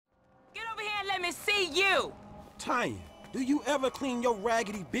let me see you! Tanya, do you ever clean your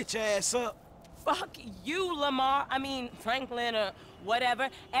raggedy bitch ass up? Fuck you, Lamar. I mean, Franklin or whatever.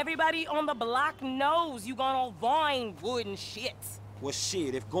 Everybody on the block knows you gone on Vinewood and shit. Well,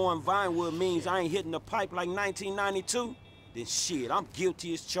 shit, if going Vinewood means I ain't hitting the pipe like 1992, then shit, I'm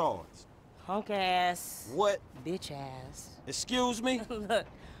guilty as charged. Punk ass. What? Bitch ass. Excuse me? Look,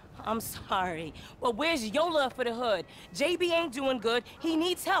 I'm sorry. Well, where's your love for the hood? JB ain't doing good. He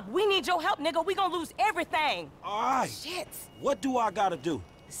needs help. We need your help, nigga. We gonna lose everything. All right. Shit. What do I gotta do?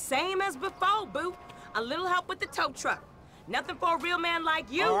 Same as before, boo. A little help with the tow truck. Nothing for a real man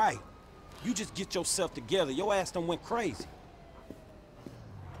like you. All right. You just get yourself together. Your ass done went crazy.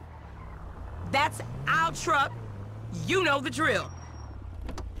 That's our truck. You know the drill.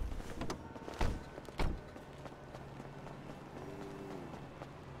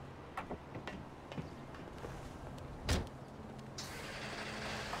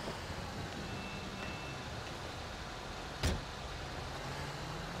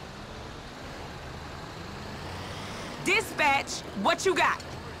 Dispatch, what you got?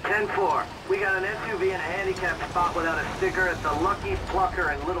 10-4. We got an SUV in a handicapped spot without a sticker at the Lucky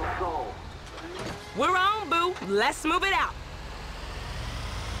Plucker in Little Seoul. We're on, boo. Let's move it out.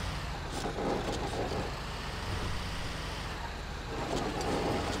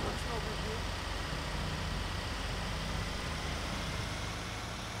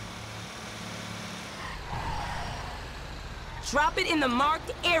 Drop it in the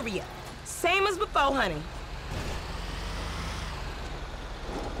marked area. Same as before, honey.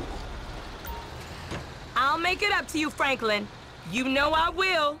 I'll make it up to you, Franklin. You know I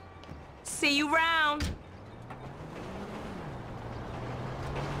will. See you round.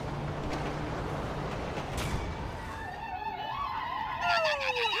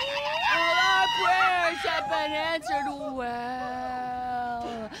 All our prayers have been answered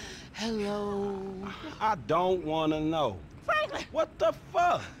well. Hello. I don't wanna know. Franklin! What the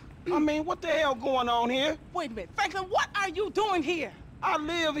fuck? I mean, what the hell going on here? Wait a minute. Franklin, what are you doing here? I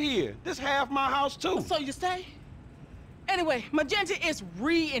live here. This half my house, too. So you stay? Anyway, Magenta is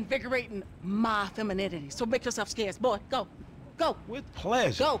reinvigorating my femininity. So make yourself scarce. Boy, go. Go. With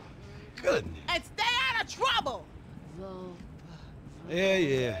pleasure. Go. Goodness. And stay out of trouble.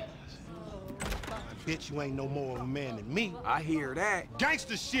 Yeah. I bet you ain't no more of a man than me. I hear that.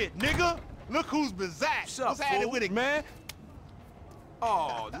 Gangster shit, nigga! Look who's bizarre. What's up, What's happening fool? with it, man?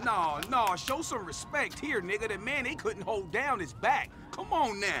 Oh, no, show some respect here, nigga. The man, they couldn't hold down his back. Come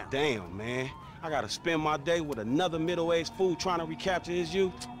on now. Damn, man. I gotta spend my day with another middle-aged fool trying to recapture his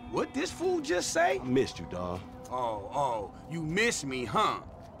youth. What this fool just say? I missed you, dawg. Oh, you miss me, huh?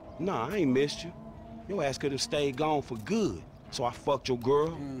 Nah, I ain't missed you. Your ass could have stayed gone for good. So I fucked your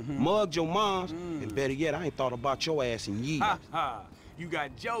girl, mugged your moms, and better yet, I ain't thought about your ass in years. Ha ha. You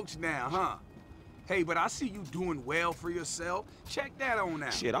got jokes now, huh? Hey, but I see you doing well for yourself. Check that on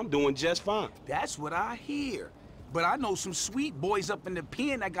out. Shit, I'm doing just fine. That's what I hear. But I know some sweet boys up in the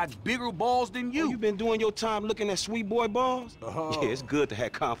pen that got bigger balls than you. Oh, you been doing your time looking at sweet boy balls? Oh. Yeah, it's good to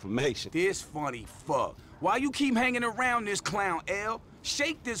have confirmation. This funny fuck. Why you keep hanging around this clown, L?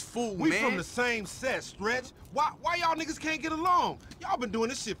 Shake this fool, We man. from the same set, Stretch. Why y'all niggas can't get along? Y'all been doing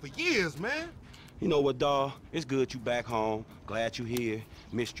this shit for years, man. You know what, dawg? It's good you back home. Glad you here.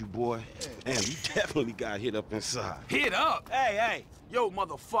 Missed you, boy. Damn, you definitely got hit up inside. Hit up? Hey. Yo,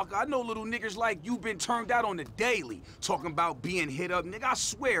 motherfucker, I know little niggas like you been turned out on the daily. Talking about being hit up, nigga, I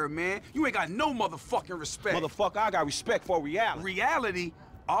swear, man. You ain't got no motherfucking respect. Motherfucker, I got respect for reality. Reality?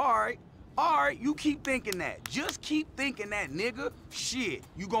 All right, you keep thinking that. Just keep thinking that, nigga. Shit,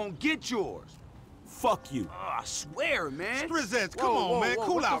 you gonna get yours. Fuck you. I swear, man. Strizzettes, come on, man.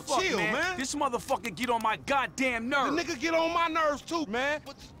 Cool what the out. fuck, Chill, man. This motherfucker get on my goddamn The nerves. nigga get on my nerves, too, man.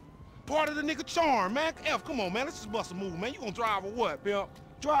 But part of the nigga charm, man. F, come on, man. Let's just bust a move, man. You gonna drive or what, pimp?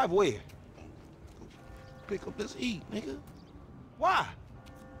 Drive where? Pick up this heat, nigga. Why?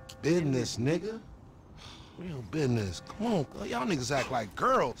 Business, nigga. Real business. Come on, y'all niggas act like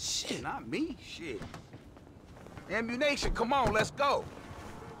girls. Shit, not me. Shit. Ammunition, come on, let's go.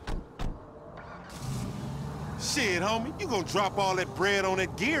 Shit, homie. You gonna drop all that bread on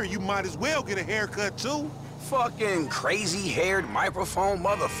that gear, you might as well get a haircut, too. Fucking crazy-haired microphone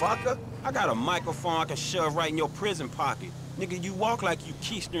motherfucker. I got a microphone I can shove right in your prison pocket. Nigga, you walk like you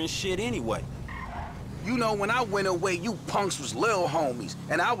keister and shit anyway. You know, when I went away, you punks was little homies,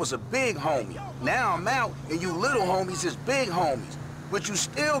 and I was a big homie. Now I'm out, and you little homies is big homies. But you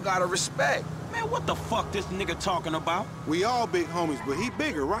still gotta respect. Man, what the fuck this nigga talking about? We all big homies, but he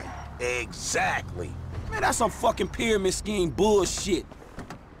bigger, right? Exactly. Man, that's some fucking pyramid scheme bullshit.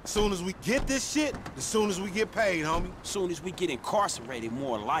 Soon as we get this shit, as soon as we get paid, homie. Soon as we get incarcerated,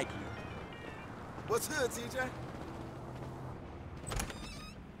 more likely. What's good, TJ?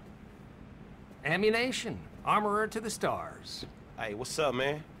 Ammunition. Armorer to the stars. Hey, what's up,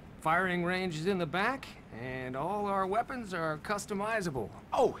 man? Firing range is in the back, and all our weapons are customizable.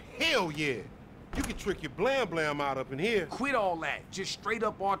 Oh, hell yeah. You can trick your blam blam out up in here. Quit all that. Just straight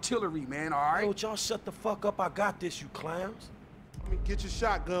up artillery, man, all right? Yo, y'all shut the fuck up. I got this, you clowns. I mean, get your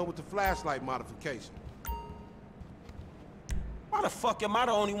shotgun with the flashlight modification. Why the fuck am I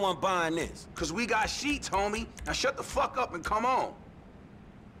the only one buying this? Cause we got sheets, homie. Now shut the fuck up and come on.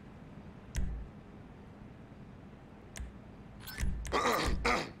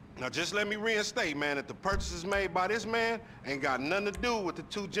 Now just let me reinstate, man, that the purchases made by this man ain't got nothing to do with the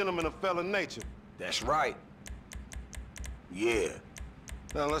two gentlemen of felon nature. That's right. Yeah.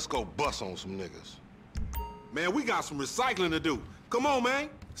 Now let's go bust on some niggas. Man, we got some recycling to do. Come on, man.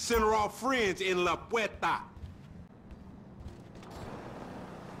 Send her off friends in La Puerta.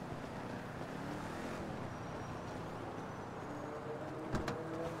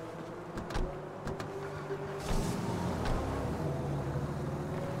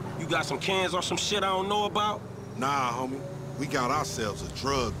 You got some cans or some shit I don't know about? Nah, homie. We got ourselves a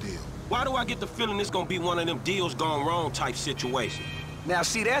drug deal. Why do I get the feeling this gonna be one of them deals gone wrong type situation? Now,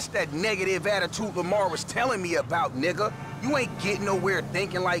 see, that's that negative attitude Lamar was telling me about, nigga. You ain't getting nowhere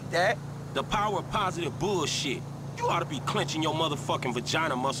thinking like that. The power of positive bullshit. You ought to be clenching your motherfucking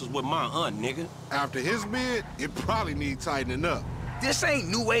vagina muscles with my aunt, nigga. After his bid, it probably need tightening up. This ain't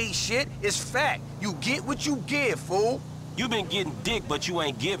new age shit, it's fact. You get what you give, fool. You been getting dick, but you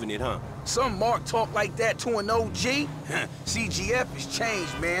ain't giving it, huh? Some Mark talk like that to an OG? CGF has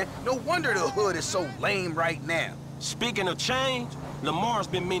changed, man. No wonder the hood is so lame right now. Speaking of change, Lamar's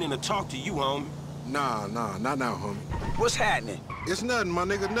been meaning to talk to you, homie. Nah, not now, homie. What's happening? It's nothing, my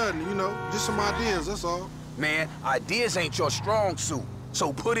nigga, nothing, you know. Just some ideas, that's all. Man, ideas ain't your strong suit,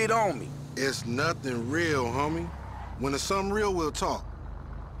 so put it on me. It's nothing real, homie. When it's something real, we'll talk.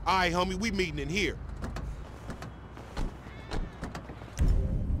 All right, homie, we meeting in here.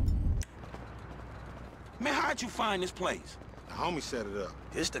 Man, how'd you find this place? The homie set it up.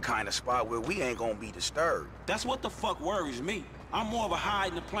 This the kind of spot where we ain't gonna be disturbed. That's what the fuck worries me. I'm more of a hide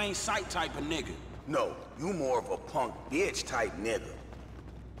in the plain sight type of nigga. No, you more of a punk bitch type nigga.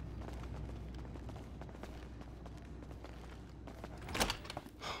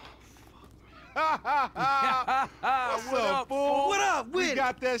 What's up, fool? What up with We it?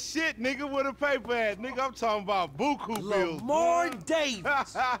 got that shit, nigga, with a paper at. Nigga, I'm talking about buku bills. Lamar boy.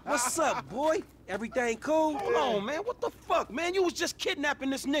 Davis. What's up, boy? Everything cool? Hold on, man. What the fuck, man? You was just kidnapping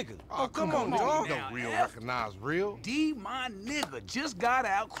this nigga. Oh, come on, dog. nigga. You don't real recognize real. D, my nigga, just got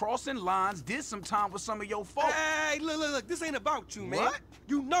out crossing lines, did some time with some of your folks. Hey, look. This ain't about you, man. What?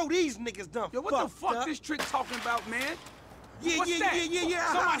 You know these niggas done Yo, what the fucked fuck up. this trick talking about, man? Yeah. What's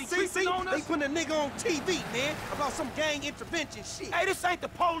that? Somebody See, creeping on us? They putting a nigga on TV, man, about some gang intervention shit. Hey, this ain't the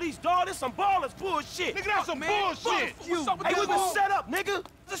police, dog. This some ballers bullshit. Nigga, that's some man. bullshit. Fuck you. Hey, we been set up, nigga.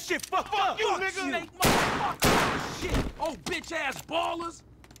 This shit fucked up. you, nigga. Snake motherfucker. Shit. Oh, bitch ass ballers.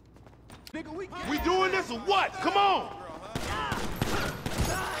 Nigga, We doing this or what? Come on.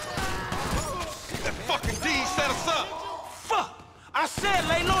 That fucking D set us up. Fuck. I said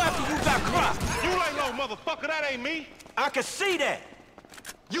lay low after you got crossed. You ain't no motherfucker, that ain't me. I can see that.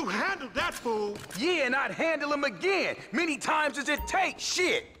 You handled that fool. Yeah, and I'd handle him again. Many times as it takes.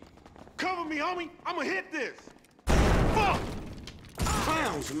 Shit. Cover me, homie. I'ma hit this. Fuck.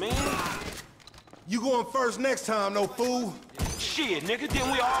 Clowns, man. You going first next time, no fool. Shit, nigga, then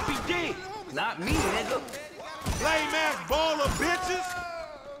we all be dead. Not me, nigga. Lame ass baller bitches.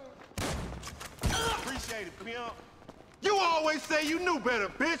 Appreciate it, pimp. You always say you knew better,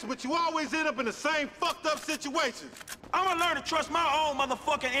 bitch, but you always end up in the same fucked up situations. I'ma learn to trust my own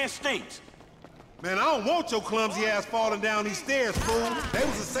motherfucking instincts. Man, I don't want your clumsy ass falling down these stairs, fool. They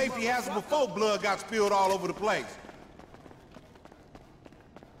was a safety hazard before blood got spilled all over the place.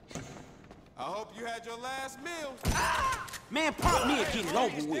 I hope you had your last meal. Man, pop me and get it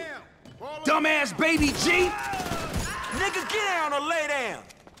over with. Dumbass baby G. Nigga, get down or lay down.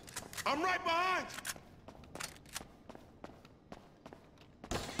 I'm right behind you.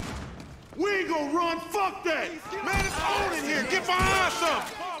 We ain't gonna run, fuck that! Man, it's on in here, get behind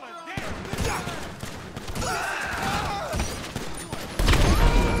something!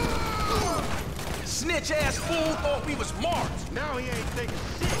 Snitch ass fool thought we was marked. Now he ain't taking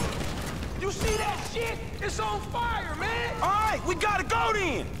shit. You see that shit? It's on fire, man. All right, we gotta go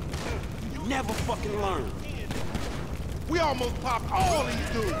then. You never fucking learn. We almost popped all these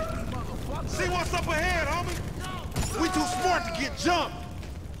dudes. See what's up ahead, homie? We too smart to get jumped.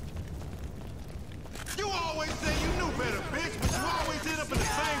 You always say you knew better, bitch, but you always end up in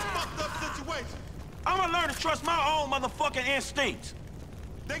the same fucked up situation. gonna learn to trust my own motherfucking instincts.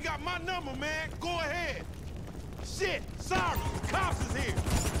 They got my number, man. Go ahead. Shit, sorry, the cops is here.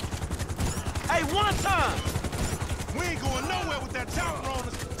 Hey, one time! We ain't going nowhere with that chopper on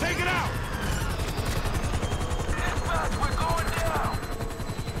us. Take it out. Dispatch, we're going down.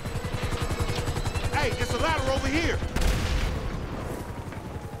 Hey, it's a ladder over here.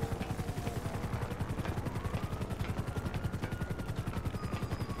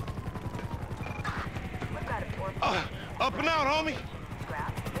 Up and out, homie.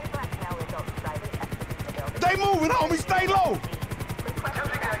 They moving, homie. Stay low.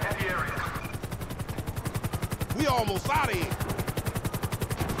 We almost out of here.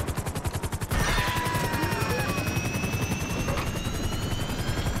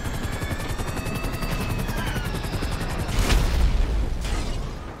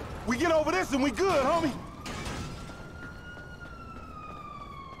 We get over this and we good, homie.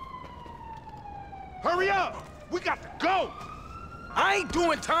 Hurry up. We got to go. I ain't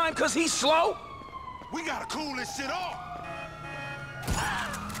doing time because he's slow. We gotta cool this shit off.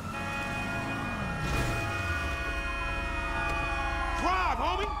 Drive,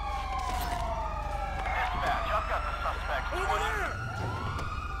 homie. Dispatch, I've got the suspect. Over there.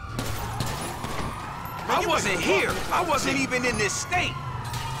 I wasn't here. I wasn't even in this state.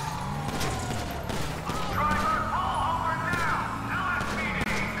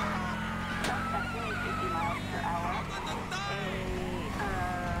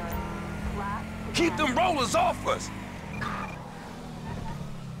 Keep them rollers off us!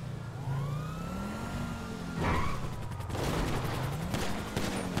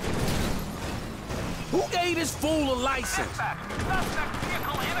 Who gave this fool a license?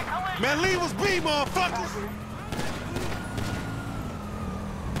 Man, leave us be, motherfuckers!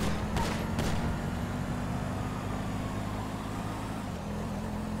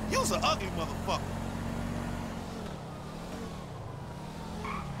 You's an ugly motherfucker.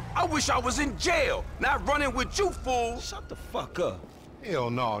 I wish I was in jail, not running with you fools. Shut the fuck up. Hell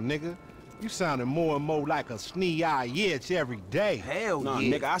no, nigga. You sounding more and more like a snee-eye itch every day. Hell Nah,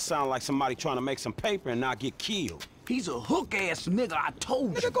 yeah. nigga, I sound like somebody trying to make some paper and not get killed. He's a hook-ass nigga, I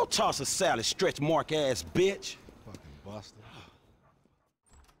told you. Nigga, go toss a salad, stretch mark-ass bitch. Fucking buster.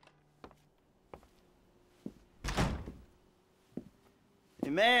 Hey,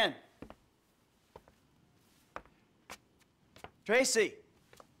 man. Tracy.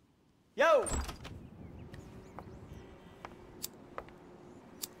 Yo!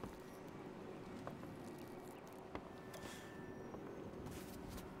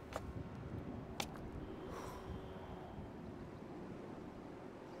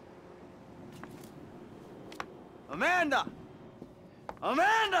 Amanda!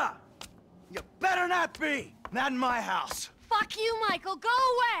 Amanda! You better not be! Not in my house. Fuck you, Michael. Go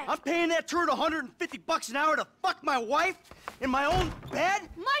away. I'm paying that turd $150 an hour to fuck my wife in my own bed?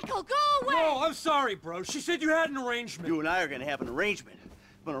 Michael, go away. Oh, I'm sorry, bro. She said you had an arrangement. You and I are gonna have an arrangement.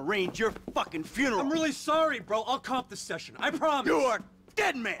 I'm gonna arrange your fucking funeral. I'm really sorry, bro. I'll comp the session. I promise. You are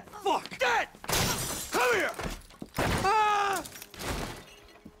dead, man. Fuck. Dead! Come here! Ah!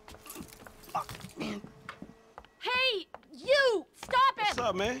 Fuck, man. Hey, you! Stop it! What's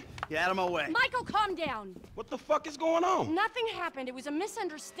up, man? Get out of my way. Michael, calm down. What the fuck is going on? Nothing happened. It was a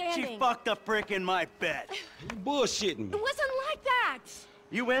misunderstanding. She fucked a prick in my bed. You bullshitting me. It wasn't like that.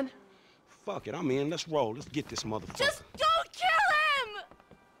 You in? Fuck it, I'm in. Let's roll. Let's get this motherfucker. Just don't kill him!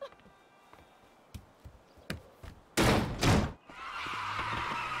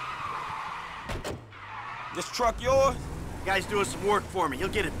 This truck yours? Guy's doing some work for me. He'll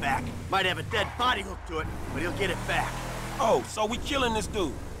get it back. Might have a dead body hooked to it, but he'll get it back. Oh, so we killing this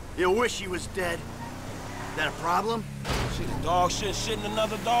dude? You'll wish he was dead. Is that a problem? Shit, a dog shit in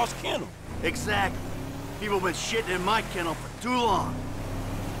another dog's kennel. Exactly. People have been shitting in my kennel for too long.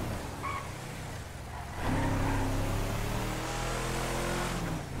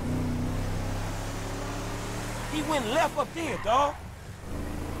 He went left up there, dog.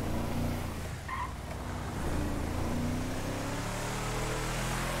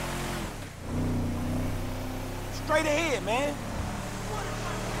 Straight ahead, man.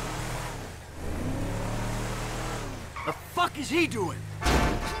 The fuck is he doing?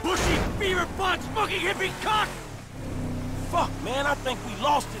 Bushy, beaver butt, smoking hippie cock! Fuck, man, I think we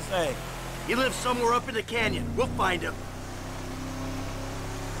lost his ass. He lives somewhere up in the canyon. We'll find him.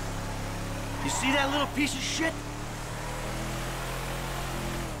 You see that little piece of shit?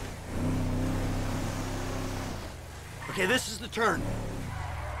 Okay, this is the turn.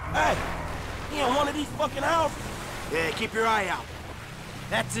 Hey, he in one of these fucking houses. Yeah, keep your eye out.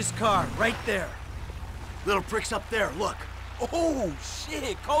 That's his car, right there. Little prick's up there, look. Oh,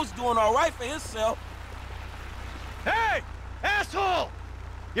 shit, Coach doing all right for himself. Hey! Asshole!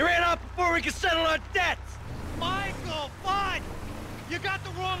 You ran off before we could settle our debts! Michael, bud! You got the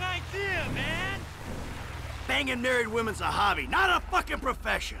wrong idea, man! Banging married women's a hobby, not a fucking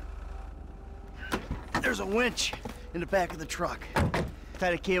profession! There's a winch in the back of the truck.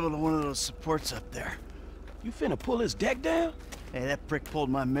 Tied a cable to one of those supports up there. You finna pull his deck down? Hey, that prick pulled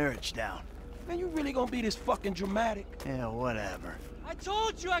my marriage down. Man, you really gonna be this fucking dramatic? Yeah, whatever. I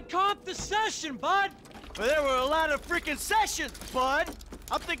told you I'd comp the session, bud! But there were a lot of freaking sessions, bud!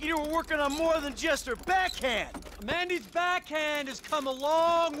 I'm thinking you were working on more than just her backhand! Mandy's backhand has come a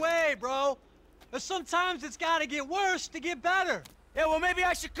long way, bro. But sometimes it's gotta get worse to get better. Yeah, well, maybe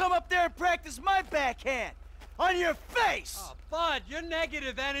I should come up there and practice my backhand! On your face! Oh, bud, your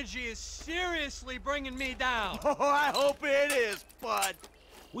negative energy is seriously bringing me down. Oh, I hope it is, bud!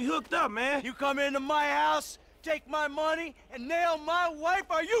 We hooked up, man. You come into my house, take my money, and nail my wife?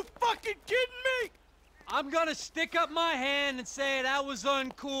 Are you fucking kidding me? I'm gonna stick up my hand and say that was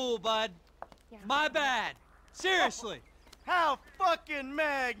uncool, bud. My bad. Seriously. How fucking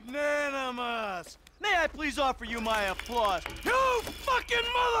magnanimous! May I please offer you my applause? You fucking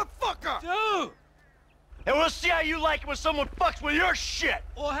motherfucker! Dude! And we'll see how you like it when someone fucks with your shit!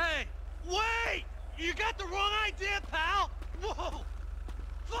 Oh, hey! Wait! You got the wrong idea, pal! Whoa!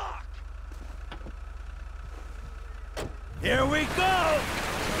 Fuck! Here we go!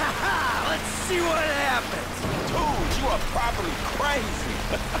 Ha-ha! Let's see what happens! Dude, you are properly crazy.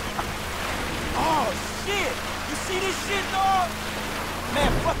 Oh, shit! You see this shit, dog?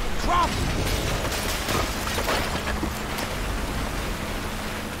 Man, fucking drop it.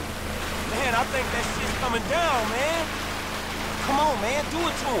 Man, I think that shit's coming down, man. Come on, man, do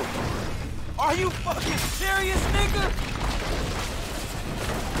it to him. Are you fucking serious, nigga?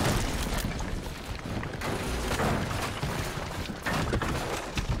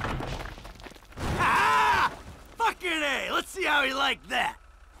 Ha! Fucking A! Let's see how he liked that.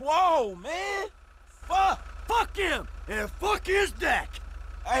 Whoa, man. Fuck him! And fuck his deck!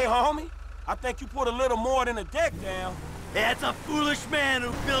 Hey, homie, I think you put a little more than a deck down. That's a foolish man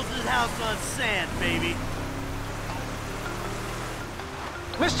who builds his house on sand, baby.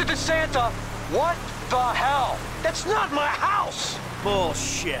 Mr. DeSanta, what the hell? That's not my house!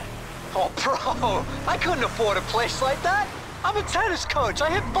 Bullshit. Oh, bro, I couldn't afford a place like that. I'm a tennis coach. I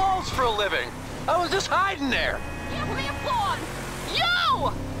hit balls for a living. I was just hiding there. Give me a phone!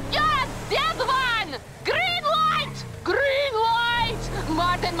 You! You're a dead one! Green light! Green light!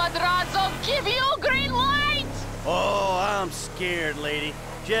 Martin Madrazo, give you green light! Oh, I'm scared, lady.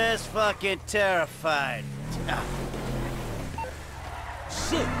 Just fucking terrified.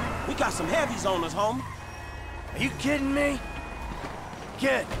 Shit, we got some heavies on us, homie. Are you kidding me?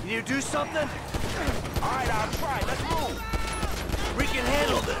 Kid, can you do something? All right, I'll try. Let's move. We can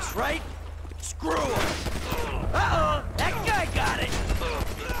handle this, right? Screw him. Uh-oh, that guy got it.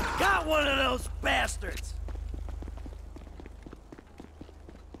 Got one of those bastards.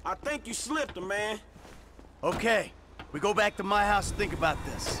 I think you slipped him, man. Okay, we go back to my house and think about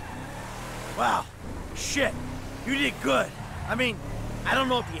this. Wow, shit, you did good. I mean, I don't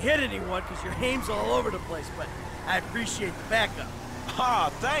know if you hit anyone because your aim's all over the place, but I appreciate the backup.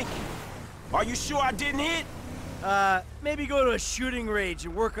 Ah, thank you. Are you sure I didn't hit? Maybe go to a shooting range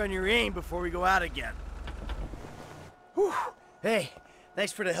and work on your aim before we go out again. Whew. Hey,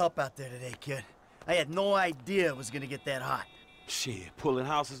 thanks for the help out there today, kid. I had no idea it was gonna get that hot. Shit, pulling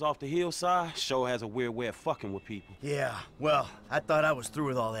houses off the hillside sure has a weird way of fucking with people. Yeah, well, I thought I was through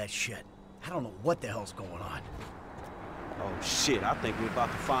with all that shit. I don't know what the hell's going on. Oh shit, I think we're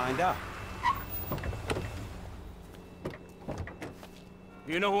about to find out.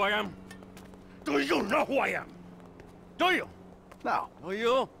 You know who I am? Do you know who I am? Do you? No. Oh,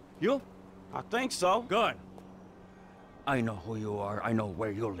 you? You? I think so. Good. I know who you are. I know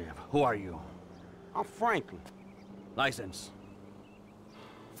where you live. Who are you? I'm Franklin. License.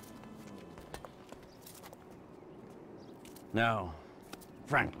 Now,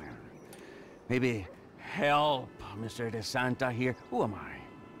 Franklin, maybe help Mr. DeSanta here. Who am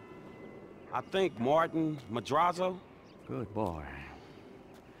I? I think Martin Madrazo. Good boy.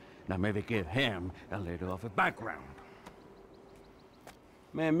 Now maybe give him a little of a background.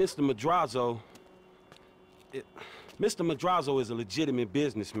 Man, Mr. Madrazo... Mr. Madrazo is a legitimate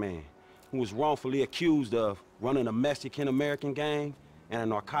businessman who was wrongfully accused of running a Mexican-American gang and a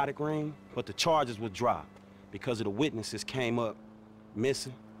narcotic ring, but the charges were dropped because of the witnesses came up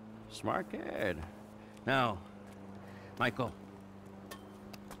missing. Smart kid. Now, Michael,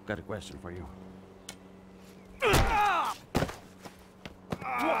 got a question for you.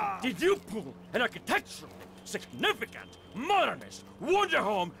 Did you pull an architectural, significant, modernist wonder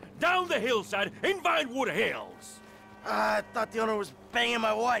home down the hillside in Vinewood Hills? I thought the owner was banging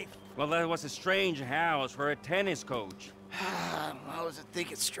my wife. Well, that was a strange house for a tennis coach. I wasn't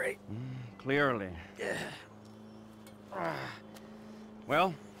thinking straight. Clearly. Yeah.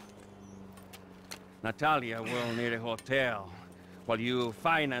 Well, Natalia will need a hotel while you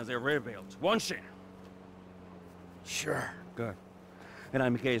finance the rebuild, won't she? Sure. Good. And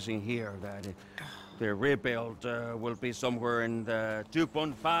I'm guessing here that the rebuild will be somewhere in the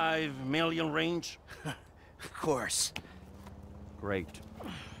 2.5 million range? Of course. Great.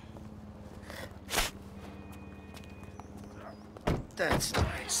 That's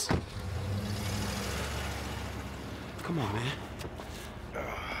nice. Come on, man.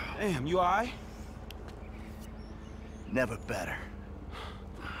 Damn, you all right? Never better.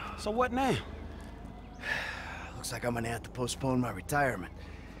 So what now? Looks like I'm gonna have to postpone my retirement.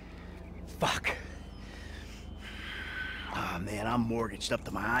 Fuck. Oh man, I'm mortgaged up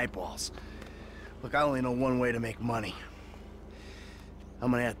to my eyeballs. Look, I only know one way to make money.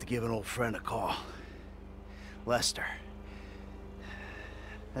 I'm gonna have to give an old friend a call. Lester.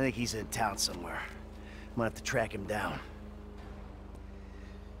 I think he's in town somewhere. I'm gonna have to track him down.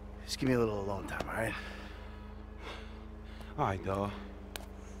 Just give me a little alone time, all right? All right, dawg.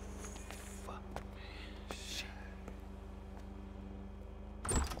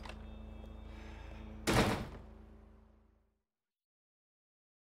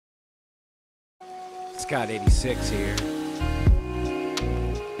 Scott 86 here.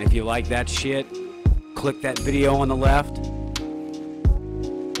 And if you like that shit, click that video on the left.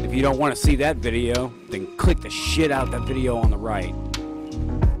 If you don't want to see that video, then click the shit out that video on the right.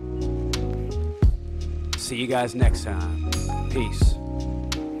 See you guys next time. Peace.